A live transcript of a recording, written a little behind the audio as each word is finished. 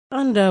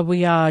And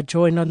we are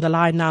joined on the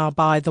line now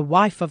by the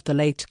wife of the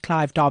late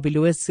Clive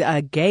Derby-Lewis,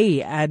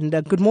 Gaye.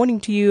 And good morning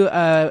to you,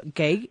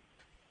 Gaye.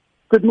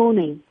 Good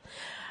morning.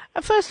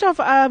 First off,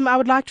 I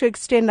would like to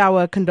extend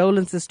our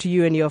condolences to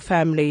you and your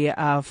family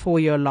for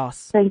your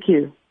loss. Thank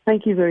you.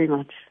 Thank you very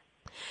much.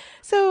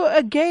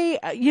 So, Gaye,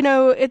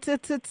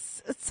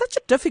 it's such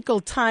a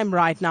difficult time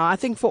right now, I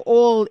think, for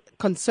all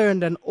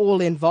concerned and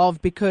all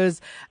involved because,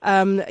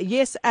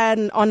 yes,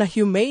 and on a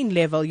humane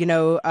level,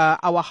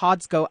 our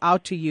hearts go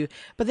out to you.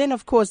 But then,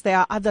 of course, there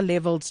are other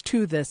levels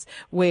to this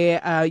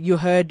where you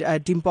heard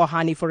Dimpo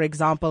Hani, for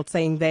example,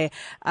 saying there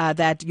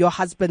that your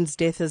husband's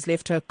death has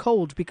left her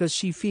cold because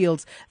she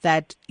feels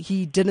that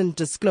he didn't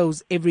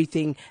disclose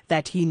everything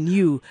that he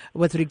knew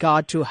with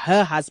regard to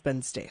her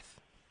husband's death.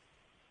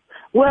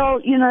 Well,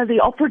 the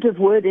operative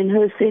word in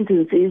her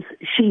sentence is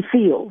she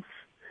feels.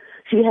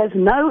 She has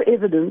no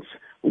evidence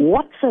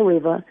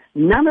whatsoever.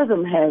 None of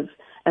them have.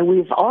 And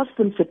we've asked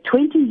them for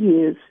 20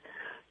 years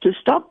to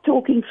stop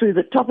talking through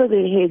the top of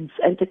their heads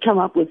and to come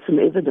up with some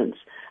evidence.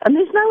 And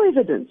there's no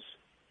evidence.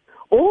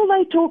 All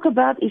they talk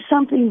about is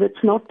something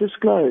that's not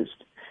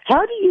disclosed.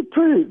 How do you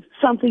prove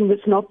something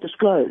that's not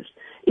disclosed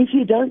if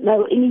you don't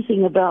know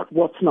anything about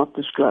what's not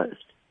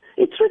disclosed?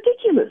 It's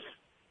ridiculous.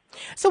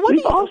 So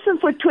We've asked them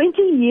for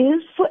 20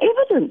 years for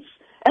evidence,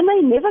 and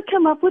they never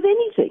come up with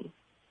anything.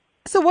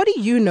 So what do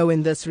you know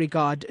in this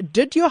regard?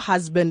 Did your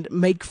husband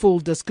make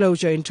full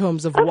disclosure in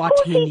terms of what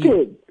he knew? Of course he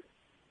did.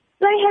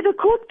 They had a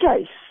court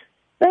case.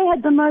 They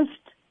had the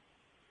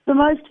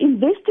most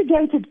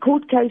investigated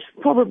court case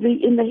probably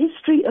in the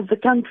history of the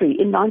country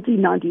in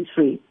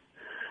 1993.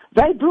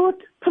 They brought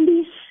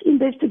police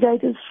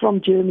investigators from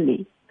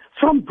Germany,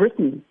 from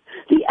Britain.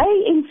 The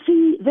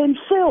ANC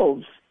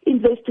themselves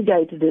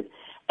investigated it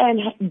and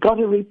got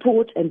a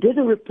report and did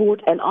a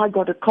report, and I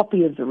got a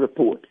copy of the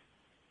report.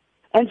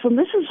 And from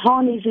Mrs.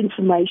 Hani's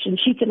information,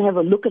 she can have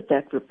a look at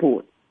that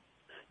report.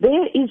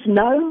 There is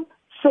no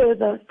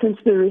further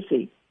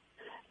conspiracy.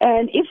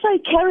 And if they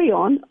carry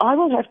on, I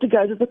will have to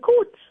go to the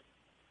courts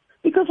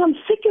because I'm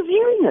sick of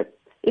hearing it.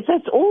 If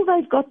that's all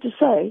they've got to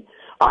say,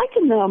 I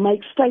can now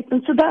make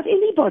statements about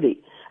anybody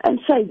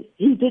and say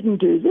he didn't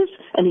do this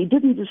and he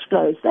didn't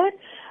disclose that.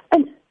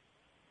 And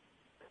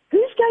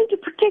who's going to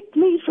protect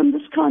me from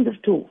this kind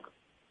of talk?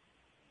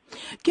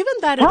 Given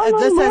that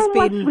this has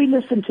been, we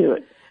listen to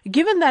it.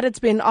 Given that it's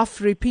been oft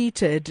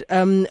repeated,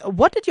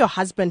 what did your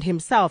husband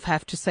himself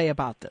have to say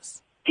about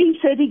this? He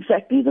said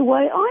exactly the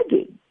way I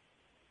did.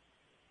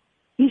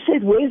 He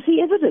said, "Where's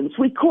the evidence?"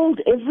 We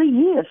called every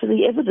year for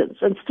the evidence,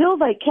 and still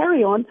they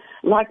carry on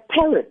like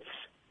parrots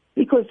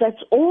because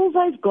that's all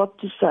they've got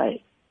to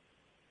say.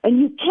 And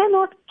you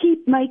cannot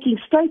keep making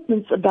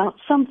statements about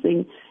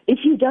something if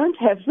you don't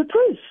have the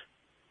proof.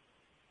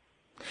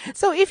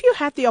 So if you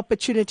had the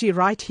opportunity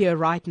right here,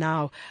 right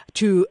now,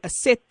 to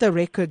set the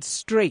record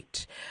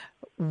straight,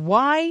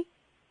 why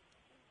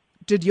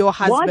did your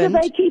husband...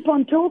 Why do they keep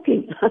on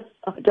talking?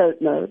 I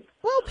don't know.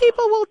 Well,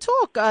 people will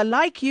talk.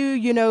 Like you,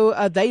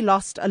 they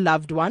lost a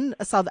loved one.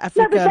 South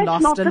Africa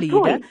lost a leader.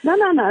 Point.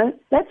 No.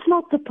 That's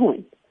not the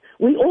point.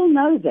 We all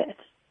know that.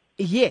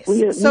 Yes.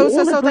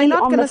 So they're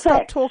not going to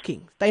stop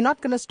talking. They're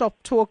not going to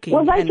stop talking.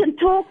 Well, they can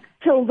talk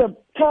till the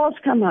cows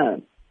come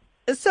home.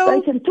 So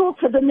they can talk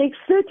for the next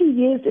 30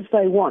 years if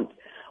they want.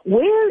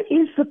 Where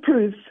is the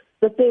proof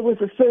that there was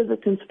a further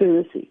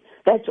conspiracy?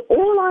 That's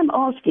all I'm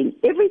asking.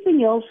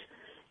 Everything else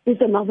is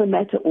another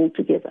matter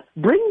altogether.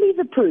 Bring me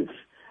the proof,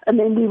 and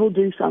then we will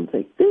do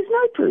something. There's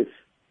no proof.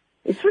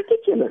 It's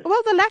ridiculous.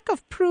 Well, the lack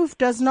of proof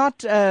does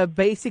not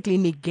basically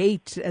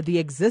negate the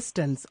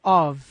existence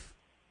of,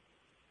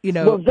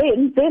 Well,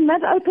 then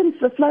that opens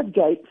the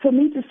floodgate for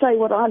me to say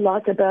what I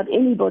like about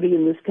anybody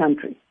in this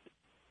country.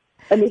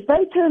 And if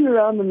they turn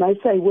around and they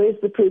say, "Where's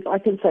the proof?" I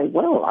can say,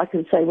 "Well, I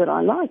can say what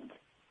I like."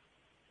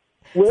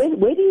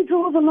 Where do you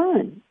draw the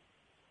line?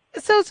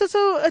 So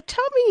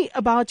tell me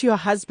about your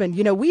husband.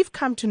 We've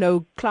come to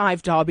know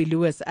Clive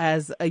Derby-Lewis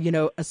as,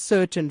 a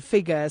certain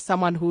figure,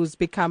 someone who's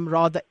become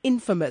rather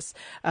infamous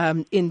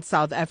in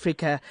South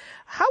Africa.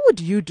 How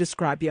would you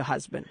describe your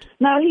husband?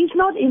 No, he's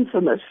not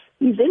infamous.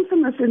 He's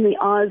infamous in the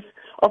eyes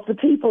of the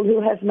people who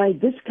have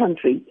made this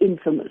country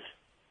infamous.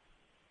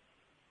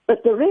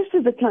 But the rest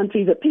of the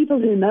country, the people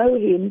who know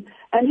him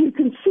and who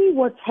can see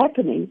what's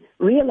happening,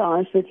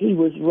 realize that he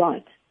was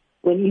right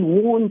when he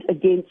warned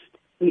against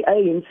the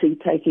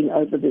ANC taking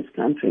over this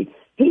country.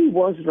 He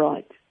was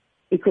right,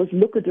 because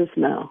look at us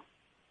now.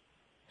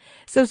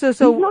 So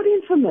he's not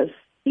infamous.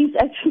 He's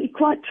actually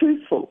quite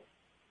truthful.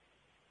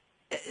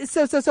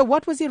 So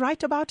what was he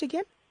right about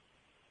again?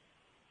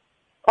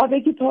 I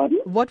beg your pardon?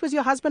 What was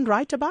your husband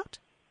right about?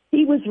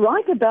 He was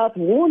right about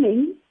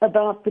warning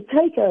about the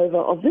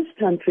takeover of this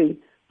country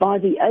by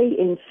the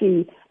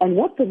ANC and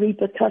what the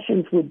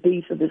repercussions would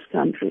be for this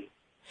country.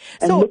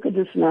 And look at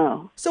us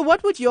now. So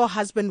what would your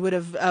husband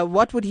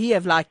what would he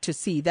have liked to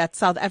see? That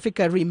South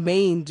Africa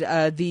remained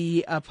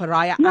the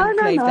pariah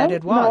enclave that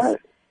it was?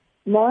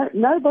 No,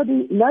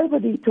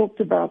 nobody talked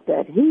about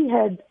that.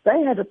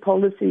 They had a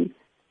policy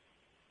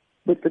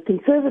with the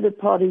Conservative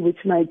Party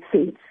which made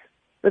sense.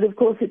 But of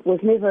course it was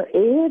never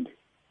aired,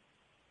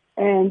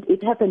 and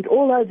it happened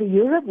all over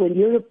Europe. When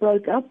Europe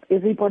broke up,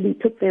 everybody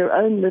took their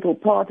own little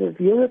part of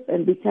Europe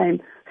and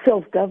became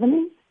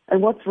self-governing.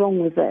 And what's wrong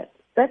with that?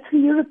 That's the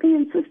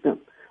European system.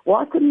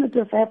 Why couldn't it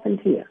have happened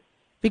here?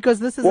 Because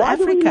this is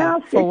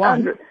Africa, for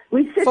one.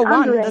 We sit for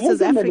under one, a this is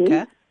hegemony.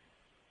 Africa.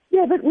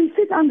 Yeah, but we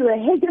sit under a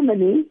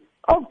hegemony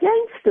of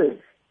gangsters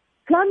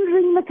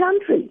plundering the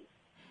country.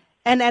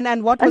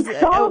 And what was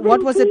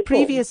people. it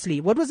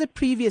previously? What was it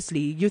previously?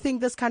 You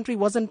think this country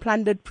wasn't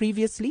plundered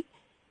previously?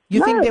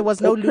 You think there was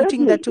no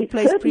looting that took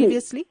place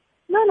previously?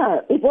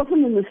 No, it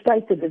wasn't in the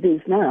state that it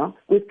is now,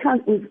 with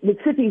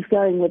cities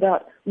going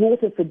without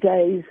water for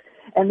days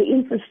and the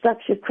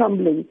infrastructure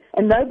crumbling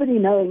and nobody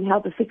knowing how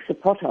to fix a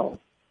pothole.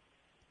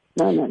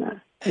 No,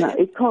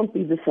 it can't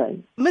be the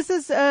same.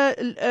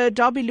 Mrs.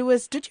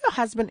 Derby-Lewis, did your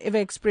husband ever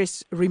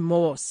express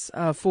remorse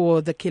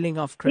for the killing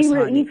of Chris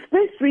Hani? He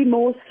expressed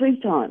remorse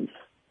 3 times.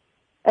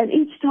 And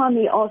each time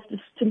he asked us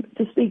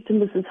to speak to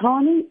Mrs.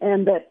 Hani,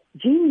 and that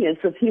genius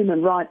of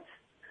human rights,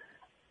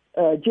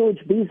 George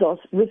Bezos,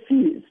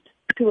 refused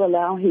to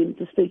allow him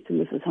to speak to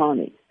Mrs.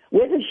 Hani.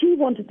 Whether she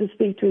wanted to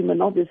speak to him or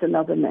not is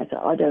another matter.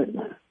 I don't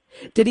know.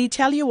 Did he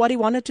tell you what he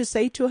wanted to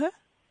say to her?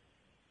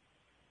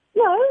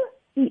 No.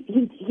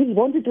 He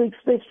wanted to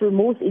express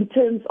remorse in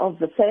terms of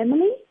the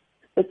family,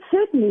 but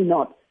certainly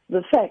not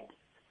the fact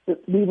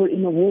that we were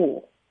in a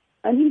war.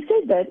 And he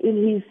said that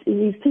in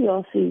his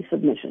TRC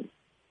submission.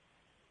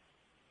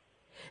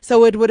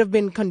 So it would have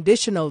been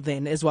conditional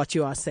then, is what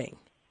you are saying?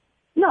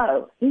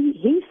 No,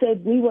 he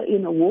said we were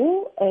in a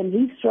war, and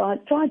he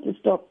tried to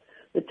stop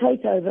the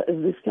takeover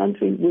of this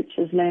country, which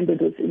has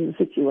landed us in the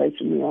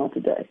situation we are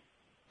today.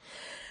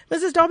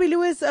 Mrs.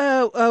 Derby-Lewis,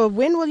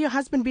 when will your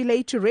husband be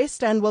laid to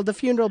rest, and will the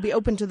funeral be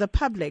open to the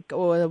public,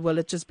 or will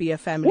it just be a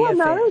family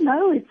affair?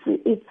 No,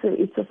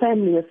 it's a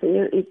family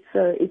affair.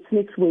 It's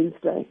next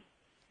Wednesday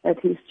at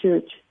his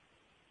church,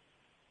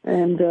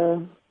 and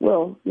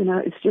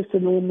it's just a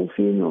normal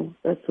funeral.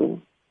 That's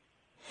all.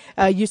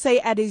 You say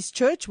at his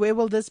church. Where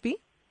will this be?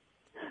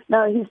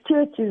 No, his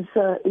church is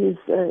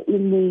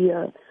in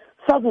the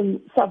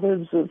southern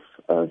suburbs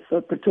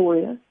of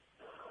Pretoria.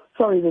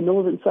 Sorry, the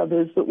northern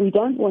suburbs, but we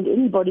don't want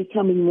anybody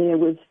coming there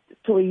with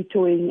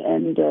toying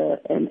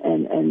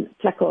and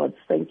placards,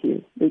 thank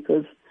you,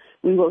 because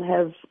we will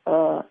have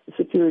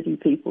security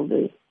people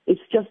there.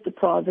 It's just a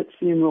private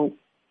funeral,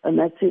 and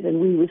that's it,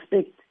 and we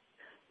respect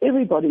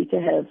everybody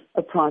to have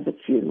a private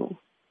funeral.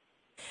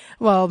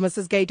 Well,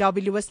 Mrs. Gaye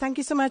Derby-Lewis, thank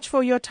you so much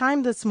for your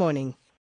time this morning.